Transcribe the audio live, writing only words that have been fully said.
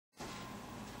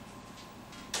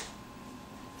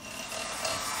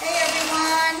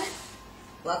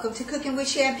Welcome to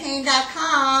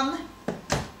cookingwithchampagne.com.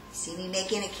 See me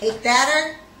making a cake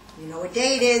batter? You know what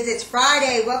day it is. It's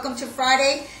Friday. Welcome to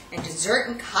Friday and Dessert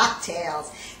and Cocktails.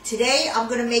 Today I'm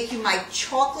going to make you my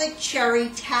chocolate cherry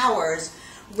towers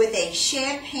with a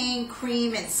champagne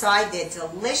cream inside. They're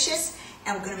delicious.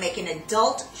 And we're going to make an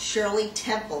adult Shirley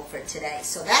Temple for today.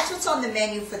 So that's what's on the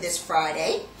menu for this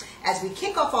Friday as we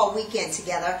kick off our weekend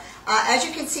together. As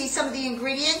you can see, some of the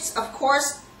ingredients, of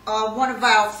course, one of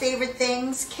our favorite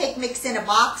things, cake mix in a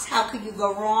box. How could you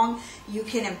go wrong? You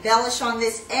can embellish on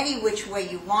this any which way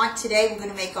you want. Today we're going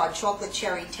to make our chocolate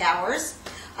cherry towers.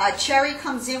 Cherry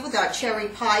comes in with our cherry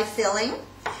pie filling.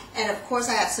 And of course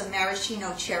I have some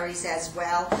maraschino cherries as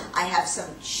well. I have some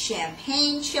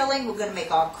champagne chilling. We're going to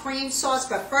make our cream sauce.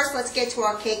 But first let's get to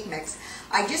our cake mix.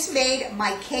 I just made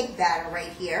my cake batter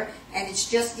right here. And it's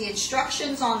just the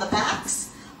instructions on the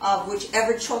box of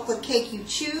whichever chocolate cake you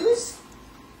choose.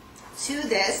 To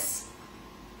this,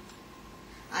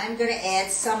 I'm going to add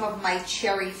some of my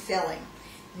cherry filling.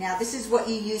 Now this is what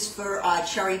you use for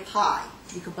cherry pie.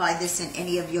 You can buy this in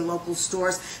any of your local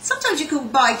stores. Sometimes you can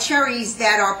buy cherries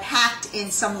that are packed in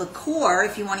some liqueur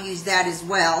if you want to use that as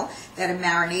well, that are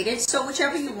marinated. So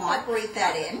whichever you want, incorporate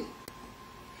that in.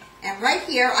 And right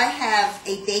here I have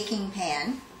a baking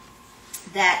pan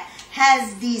that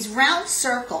has these round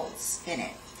circles in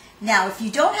it. Now if you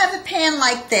don't have a pan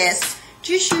like this,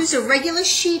 just use a regular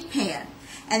sheet pan.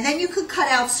 And then you could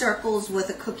cut out circles with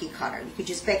a cookie cutter. You could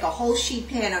just bake a whole sheet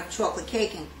pan of chocolate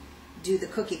cake and do the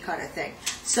cookie cutter thing.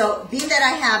 So being that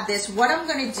I have this, what I'm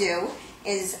going to do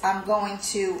is I'm going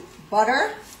to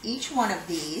butter each one of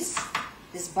these.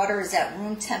 This butter is at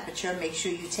room temperature. Make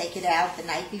sure you take it out the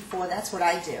night before. That's what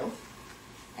I do.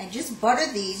 And just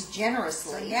butter these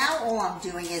generously. Now all I'm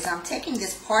doing is I'm taking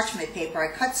this parchment paper.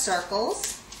 I cut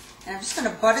circles. And I'm just going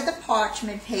to butter the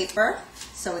parchment paper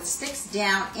so it sticks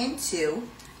down into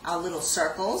our little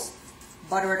circles.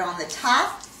 Butter it on the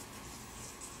top.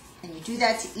 And you do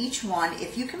that to each one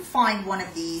if you can find one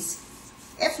of these.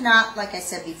 If not, like I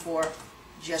said before,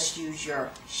 just use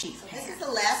your sheet pan. This is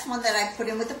the last one that I put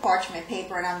in with the parchment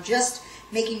paper, and I'm just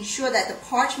making sure that the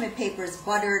parchment paper is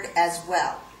buttered as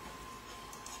well.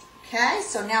 Okay,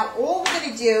 so now all we're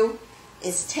going to do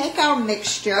is take our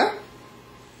mixture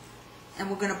and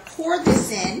we're going to pour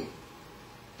this in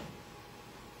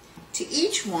to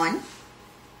each one,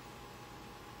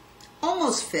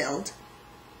 almost filled.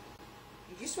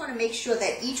 You just want to make sure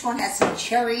that each one has some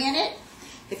cherry in it.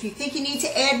 If you think you need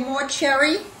to add more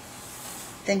cherry,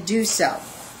 then do so.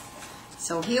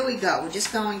 So here we go. We're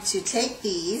just going to take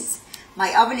these.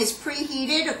 My oven is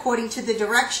preheated according to the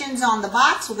directions on the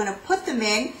box. We're going to put them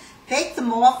in. Bake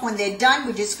them off. When they're done,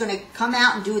 we're just going to come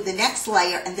out and do the next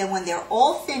layer. And then when they're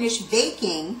all finished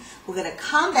baking, we're going to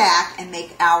come back and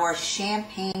make our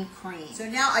champagne cream. So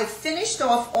now I've finished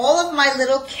off all of my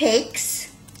little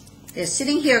cakes. They're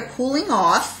sitting here cooling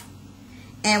off.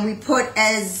 And we put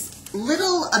as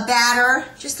little a batter,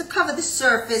 just to cover the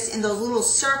surface, in those little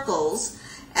circles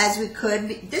as we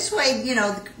could. This way, you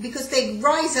know, because they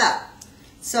rise up.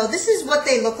 So this is what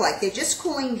they look like. They're just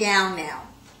cooling down now.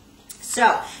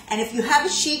 So, and if you have a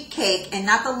sheet cake and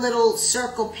not the little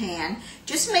circle pan,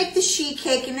 just make the sheet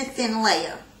cake in a thin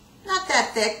layer. Not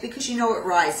that thick because you know it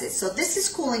rises. So this is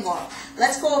cooling off.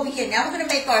 Let's go over here. Now we're going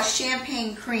to make our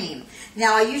champagne cream.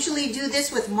 Now I usually do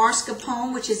this with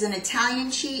mascarpone, which is an Italian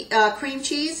cream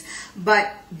cheese.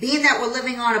 But being that we're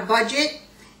living on a budget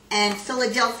and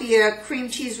Philadelphia cream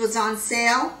cheese was on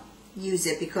sale, use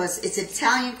it because it's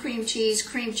Italian cream cheese.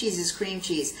 Cream cheese is cream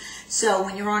cheese. So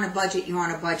when you're on a budget, you're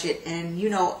on a budget. And you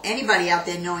know, anybody out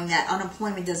there knowing that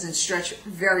unemployment doesn't stretch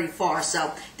very far.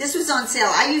 So this was on sale.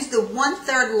 I used the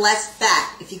 1/3 less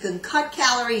fat. If you can cut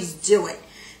calories, do it.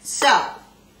 So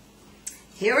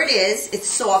here it is. It's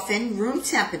softened, room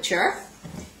temperature.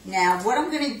 Now what I'm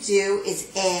going to do is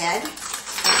add a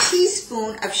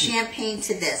teaspoon of champagne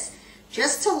to this,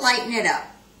 just to lighten it up.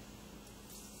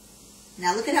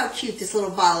 Now look at how cute this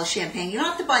little bottle of champagne. You don't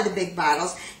have to buy the big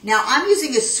bottles. Now I'm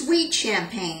using a sweet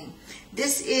champagne.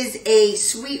 This is a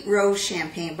sweet rose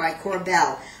champagne by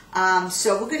Corbel.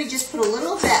 So we're going to just put a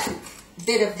little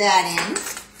bit of that in.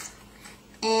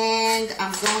 And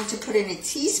I'm going to put in a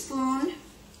teaspoon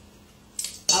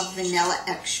of vanilla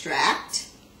extract.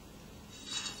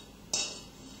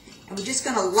 And we're just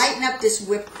going to lighten up this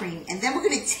whipped cream. And then we're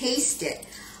going to taste it.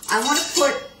 I want to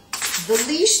put the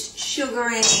least sugar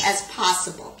in as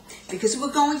possible because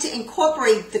we're going to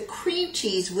incorporate the cream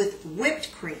cheese with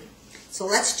whipped cream. So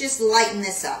let's just lighten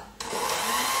this up.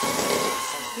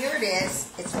 So here it is.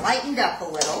 It's lightened up a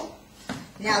little.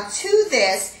 Now to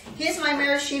this, here's my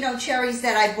maraschino cherries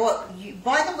that I bought. You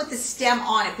buy them with the stem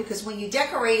on it because when you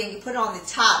decorate and you put it on the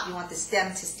top, you want the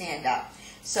stem to stand up.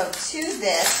 So to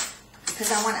this,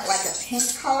 because I want it like a pink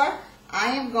color, I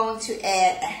am going to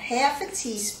add a half a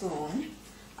teaspoon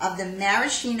of the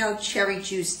maraschino cherry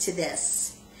juice to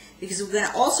this, because we're going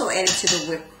to also add it to the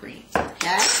whipped cream,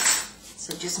 okay?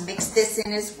 So just mix this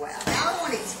in as well. Now I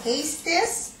want to taste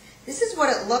this. This is what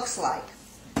it looks like.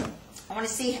 I want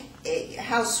to see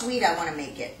how sweet I want to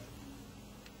make it.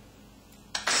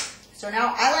 So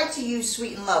now I like to use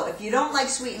sweet and low. If you don't like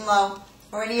sweet and low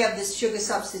or any of the sugar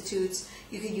substitutes,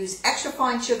 you can use extra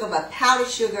fine sugar, but powdered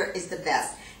sugar is the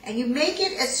best. And you make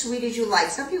it as sweet as you like.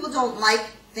 Some people don't like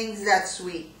things that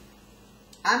sweet.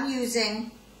 I'm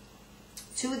using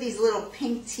 2 of these little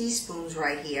pink teaspoons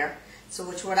right here. So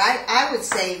which what I would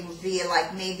say would be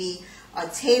like maybe a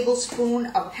tablespoon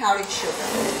of powdered sugar.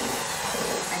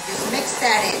 And just mix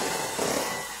that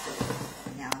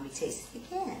in. Now let me taste it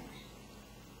again.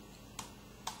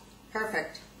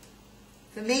 Perfect.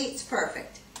 For me, it's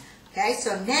perfect. Okay,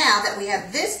 so now that we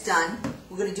have this done,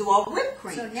 we're going to do our whipped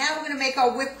cream. So now we're going to make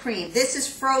our whipped cream. This is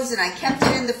frozen. I kept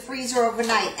it in the freezer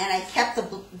overnight, and I kept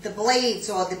the blades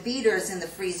or the beaters in the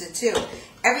freezer too.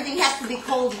 Everything has to be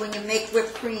cold when you make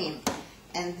whipped cream.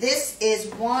 And this is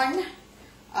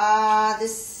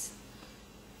this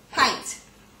pint.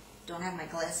 Don't have my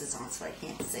glasses on, so I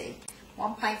can't see.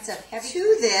 1 pint of heavy.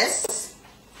 To this,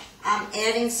 I'm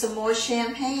adding some more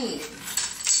champagne.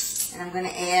 And I'm going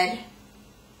to add,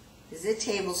 this is a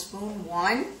tablespoon,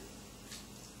 1,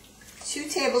 2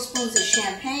 tablespoons of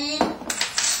champagne,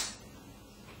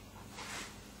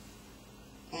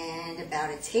 and about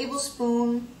a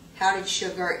tablespoon powdered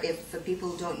sugar for people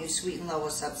who don't use sweet and low or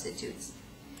substitutes.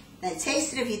 Then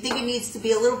taste it. If you think it needs to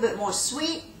be a little bit more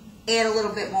sweet, add a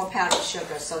little bit more powdered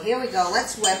sugar. So here we go.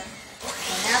 Let's whip.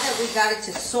 So now that we got it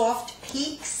to soft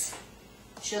peaks,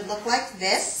 it should look like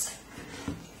this.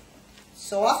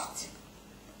 Soft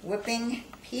whipping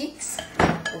peaks.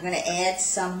 We're going to add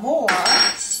some more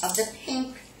of the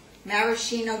pink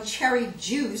maraschino cherry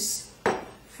juice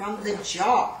from the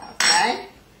jar, okay?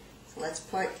 So let's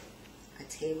put a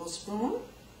tablespoon,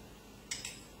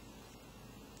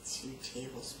 2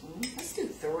 tablespoons, let's do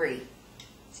 3.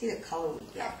 See the color we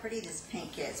get, how pretty this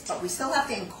pink is, but we still have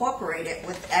to incorporate it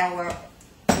with our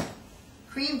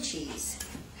cream cheese.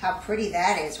 How pretty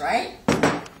that is, right?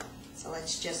 So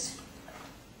let's just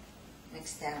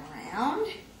mix that around.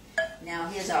 Now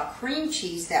here's our cream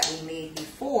cheese that we made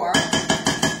before,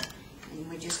 and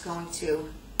we're just going to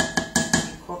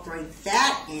incorporate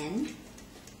that in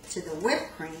to the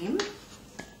whipped cream.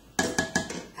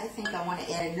 I think I want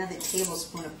to add another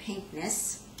tablespoon of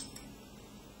pinkness.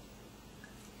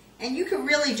 And you can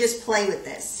really just play with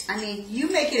this. I mean, you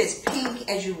make it as pink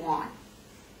as you want.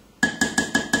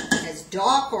 As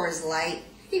dark or as light.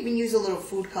 You can even use a little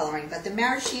food coloring, but the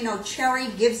maraschino cherry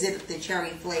gives it the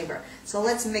cherry flavor. So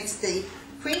let's mix the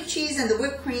cream cheese and the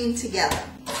whipped cream together.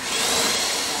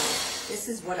 So this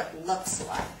is what it looks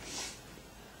like.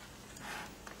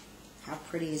 How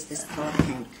pretty is this color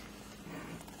pink?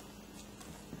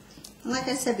 And like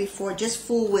I said before, just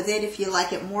fool with it. If you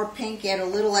like it more pink, add a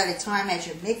little at a time as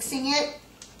you're mixing it.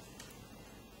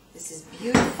 This is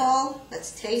beautiful.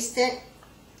 Let's taste it.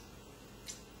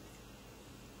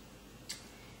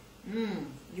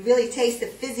 You really taste the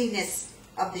fizziness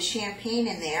of the champagne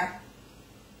in there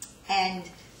and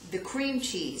the cream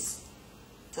cheese.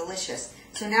 Delicious.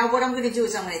 So now what I'm going to do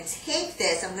is I'm going to take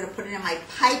this, I'm going to put it in my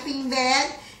piping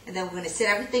bag, and then we're going to set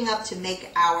everything up to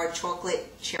make our chocolate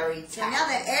cherry tart. So now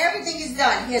that everything is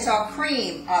done, here's our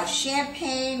cream. Our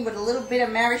champagne with a little bit of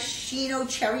maraschino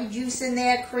cherry juice in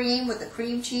there, cream with the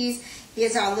cream cheese.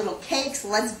 Here's our little cakes.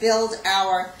 Let's build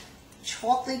our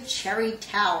chocolate cherry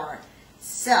tower.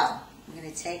 So, I'm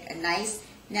going to take a nice,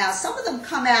 now some of them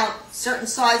come out certain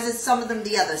sizes, some of them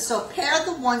the other. So pair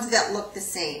the ones that look the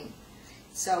same.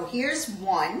 So here's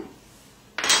one.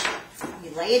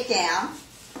 You lay it down.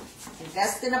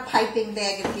 Invest in a piping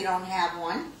bag if you don't have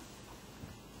one.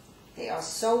 They are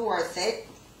so worth it.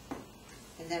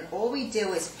 And then all we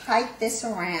do is pipe this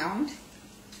around.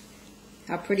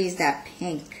 How pretty is that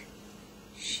pink?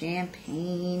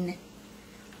 Champagne.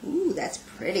 Ooh, that's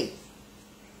pretty.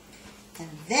 And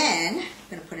then I'm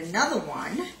going to put another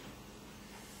one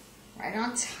right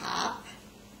on top.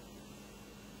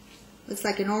 Looks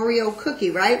like an Oreo cookie,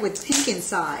 right? With pink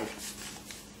inside.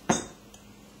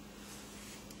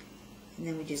 And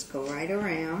then we just go right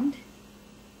around.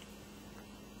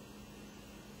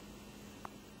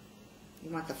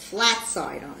 You want the flat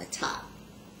side on the top.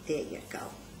 There you go.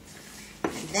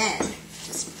 And then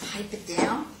just pipe it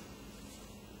down.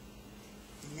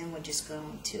 And then we're just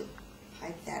going to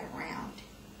pipe that around.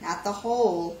 Not the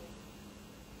whole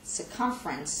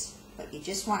circumference, but you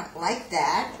just want it like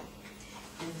that.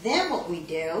 And then what we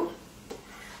do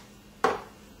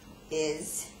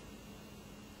is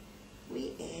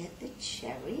we add the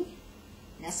cherry,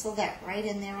 nestle that right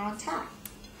in there on top.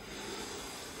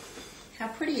 How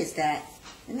pretty is that?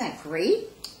 Isn't that great?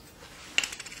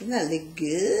 Doesn't that look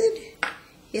good?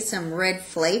 Here's some red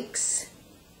flakes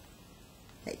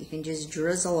that you can just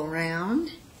drizzle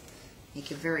around.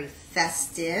 Make it very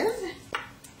festive.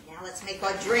 Now let's make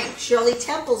our drink. Shirley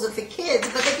Temples are for kids,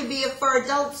 but they can be for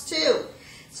adults too.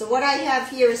 So what I have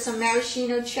here is some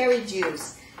maraschino cherry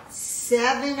juice.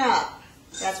 7-Up.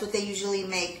 That's what they usually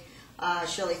make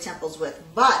Shirley Temples with.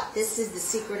 But this is the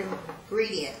secret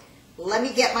ingredient. Let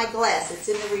me get my glass. It's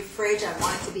in the fridge. I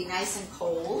want it to be nice and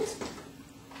cold.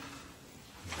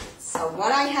 So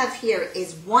what I have here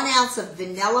is 1 ounce of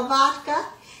vanilla vodka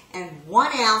and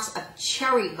 1 ounce of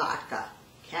cherry vodka.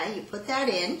 Okay, you put that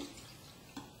in.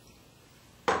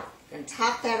 Then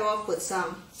top that off with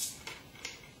some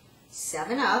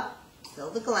 7-Up.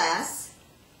 Fill the glass.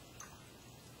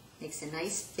 Makes a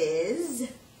nice fizz.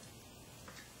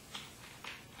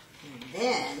 And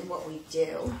then what we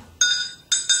do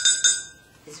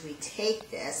is we take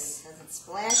this, doesn't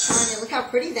splash on it. Look how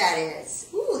pretty that is.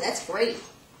 Ooh, that's great.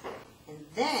 And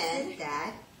then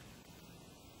that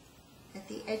at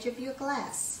the edge of your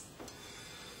glass.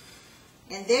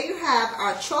 And there you have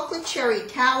our chocolate cherry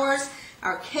towers.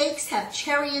 Our cakes have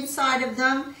cherry inside of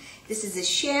them. This is a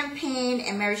champagne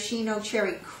and maraschino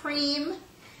cherry cream.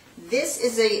 This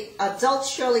is a adult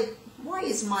Shirley. Why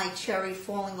is my cherry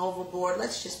falling overboard?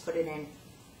 Let's just put it in.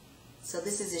 So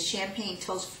this is a champagne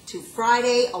toast to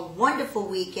Friday. A wonderful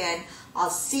weekend.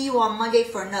 I'll see you on Monday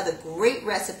for another great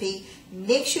recipe.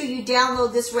 Make sure you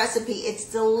download this recipe. It's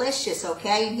delicious,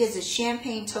 okay? And here's a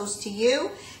champagne toast to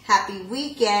you. Happy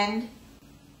weekend.